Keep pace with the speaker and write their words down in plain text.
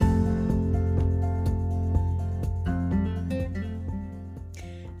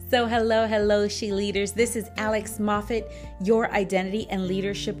So hello, She Leaders. This is Alex Moffat, your identity and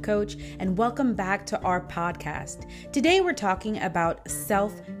leadership coach, and welcome back to our podcast. Today we're talking about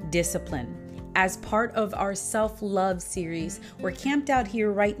self-discipline. As part of our self-love series, we're camped out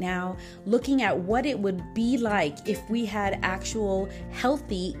here right now looking at what it would be like if we had actual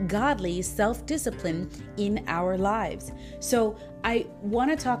healthy, godly self-discipline in our lives. So I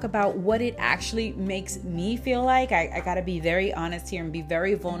want to talk about what it actually makes me feel like. I got to be very honest here and be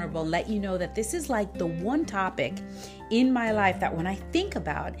very vulnerable and let you know that this is like the one topic in my life that when I think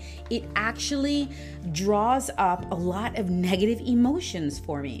about, it actually draws up a lot of negative emotions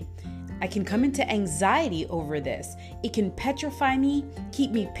for me. I can come into anxiety over this. It can petrify me, keep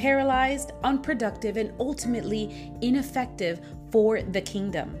me paralyzed, unproductive, and ultimately ineffective for the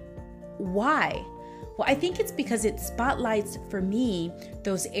kingdom. Why? Well, I think it's because it spotlights for me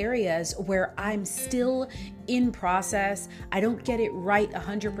those areas where I'm still in process. I don't get it right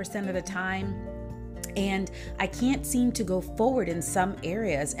 100% of the time. And I can't seem to go forward in some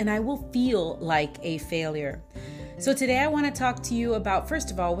areas, and I will feel like a failure. So today I want to talk to you about,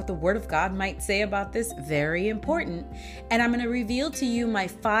 first of all, what the Word of God might say about this, very important. And I'm going to reveal to you my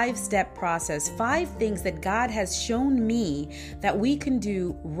 5-step process, 5 things that God has shown me that we can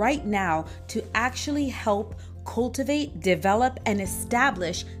do right now to actually help cultivate, develop, and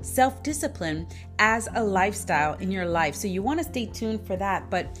establish self-discipline as a lifestyle in your life. So you want to stay tuned for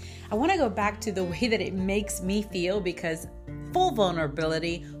that. But I want to go back to the way that it makes me feel, because full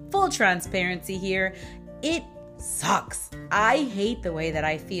vulnerability, full transparency here, it sucks. I hate the way that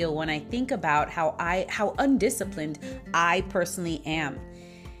I feel when I think about how undisciplined I personally am.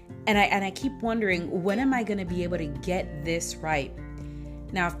 And I keep wondering, when am I going to be able to get this right?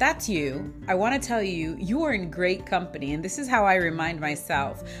 Now, if that's you, I want to tell you, you are in great company. And this is how I remind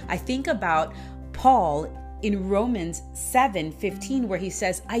myself. I think about Paul in Romans 7:15, where he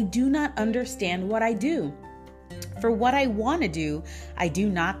says, I do not understand what I do. For what I want to do, I do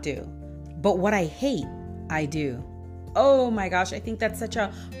not do. But what I hate, I do. Oh my gosh, I think that's such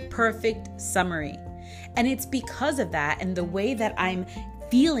a perfect summary. And it's because of that and the way that I'm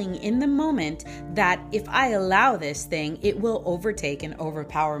feeling in the moment that if I allow this thing, it will overtake and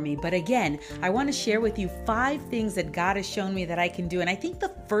overpower me. But again, I want to share with you 5 things that God has shown me that I can do. And I think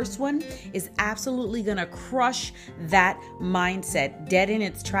the first one is absolutely going to crush that mindset dead in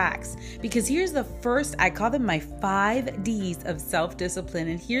its tracks. Because here's the first, I call them my 5 Ds of self-discipline.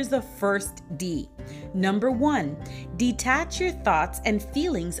 And here's the first D. Number 1, detach your thoughts and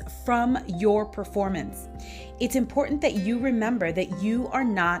feelings from your performance. It's important that you remember that you are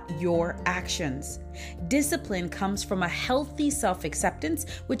not your actions. Discipline comes from a healthy self-acceptance,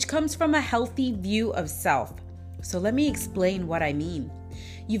 which comes from a healthy view of self. So let me explain what I mean.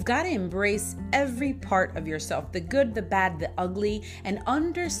 You've got to embrace every part of yourself, the good, the bad, the ugly, and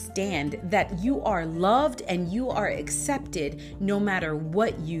understand that you are loved and you are accepted no matter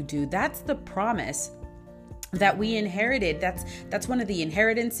what you do. That's the promise that we inherited. That's one of the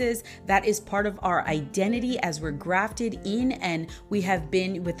inheritances that is part of our identity as we're grafted in, and we have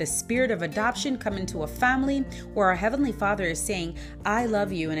been, with the spirit of adoption, come into a family where our Heavenly Father is saying, I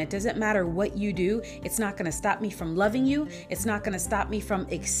love you, and it doesn't matter what you do. It's not going to stop me from loving you. It's not going to stop me from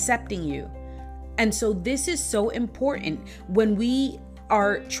accepting you. And so this is so important when we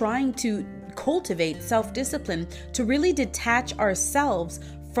are trying to cultivate self-discipline, to really detach ourselves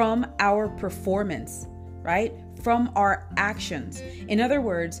from our performance, right? From our actions. In other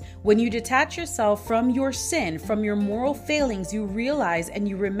words, when you detach yourself from your sin, from your moral failings, you realize and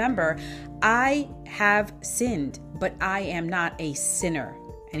you remember, I have sinned, but I am not a sinner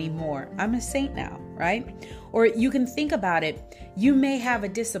anymore. I'm a saint now, right? Or you can think about it. You may have a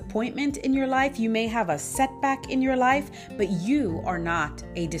disappointment in your life. You may have a setback in your life, but you are not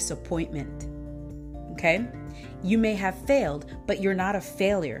a disappointment. Okay? You may have failed, but you're not a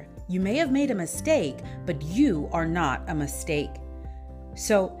failure. You may have made a mistake, but you are not a mistake.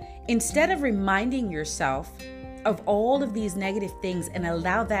 So instead of reminding yourself of all of these negative things and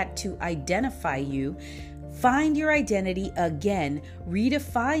allow that to identify you, find your identity again.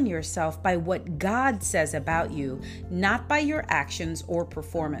 Redefine yourself by what God says about you, not by your actions or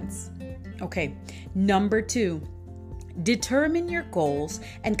performance. Okay, number 2, determine your goals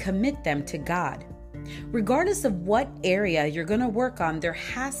and commit them to God. Regardless of what area you're going to work on, there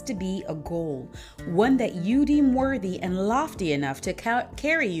has to be a goal, one that you deem worthy and lofty enough to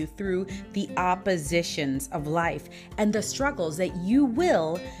carry you through the oppositions of life and the struggles that you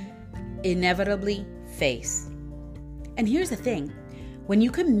will inevitably face. And here's the thing. When you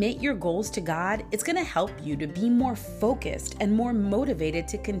commit your goals to God, it's going to help you to be more focused and more motivated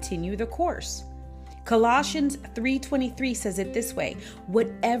to continue the course. Colossians 3:23 says it this way: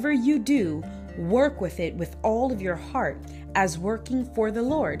 whatever you do, work with it with all of your heart, as working for the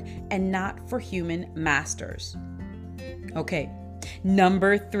Lord and not for human masters. Okay,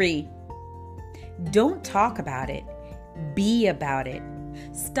 number 3, don't talk about it, be about it.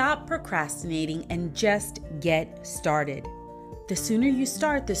 Stop procrastinating and just get started. The sooner you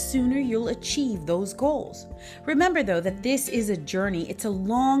start, the sooner you'll achieve those goals. Remember, though, that this is a journey. It's a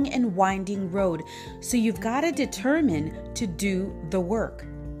long and winding road, so you've got to determine to do the work.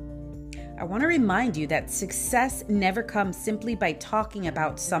 I want to remind you that success never comes simply by talking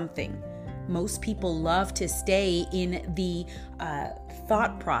about something. Most people love to stay in the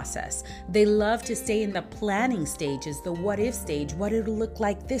thought process. They love to stay in the planning stages, the what if stage, what it'll look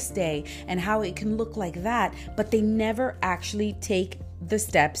like this day and how it can look like that, but they never actually take the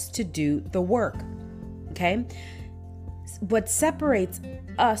steps to do the work. Okay? What separates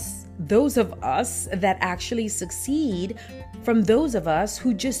us, those of us that actually succeed, from those of us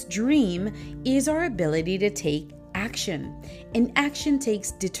who just dream, is our ability to take action. And action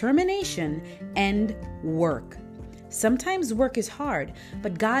takes determination and work. Sometimes work is hard,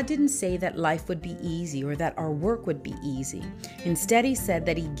 but God didn't say that life would be easy or that our work would be easy. Instead, He said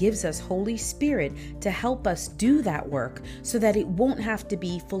that He gives us Holy Spirit to help us do that work so that it won't have to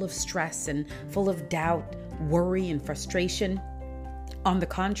be full of stress and full of doubt, worry, and frustration. On the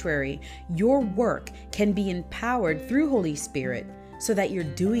contrary, your work can be empowered through Holy Spirit so that you're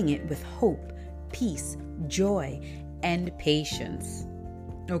doing it with hope, peace, joy, and patience.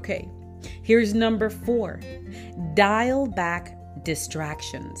 Okay, here's number 4. Dial back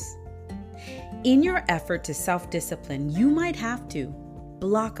distractions. In your effort to self-discipline, you might have to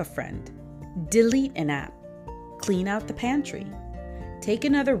block a friend, delete an app, clean out the pantry, take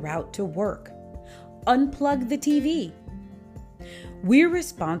another route to work, unplug the TV. We're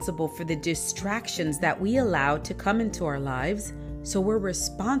responsible for the distractions that we allow to come into our lives, so we're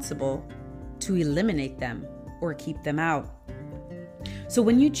responsible to eliminate them or keep them out. So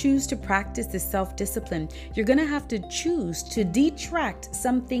when you choose to practice this self-discipline, you're going to have to choose to detract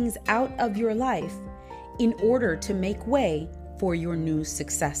some things out of your life in order to make way for your new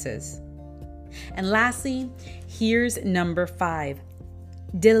successes. And lastly, here's number 5.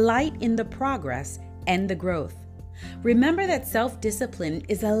 Delight in the progress and the growth. Remember that self-discipline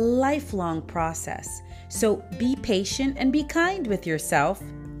is a lifelong process, so be patient and be kind with yourself.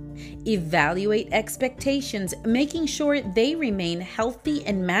 Evaluate expectations, making sure they remain healthy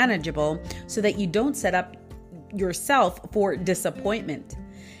and manageable so that you don't set up yourself for disappointment.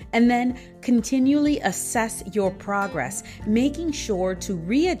 And then continually assess your progress, making sure to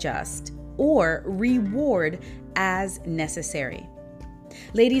readjust or reward as necessary.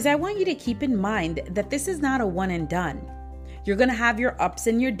 Ladies, I want you to keep in mind that this is not a one and done. You're going to have your ups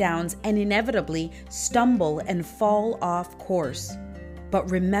and your downs and inevitably stumble and fall off course. But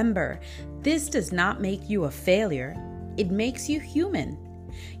remember, this does not make you a failure. It makes you human.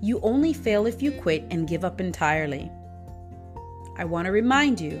 You only fail if you quit and give up entirely. I want to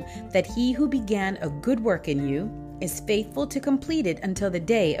remind you that He who began a good work in you is faithful to complete it until the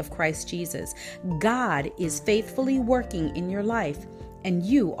day of Christ Jesus. God is faithfully working in your life, and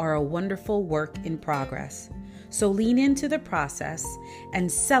you are a wonderful work in progress. So lean into the process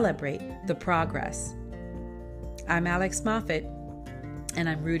and celebrate the progress. I'm Alex Moffat, and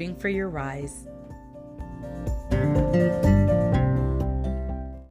I'm rooting for your rise.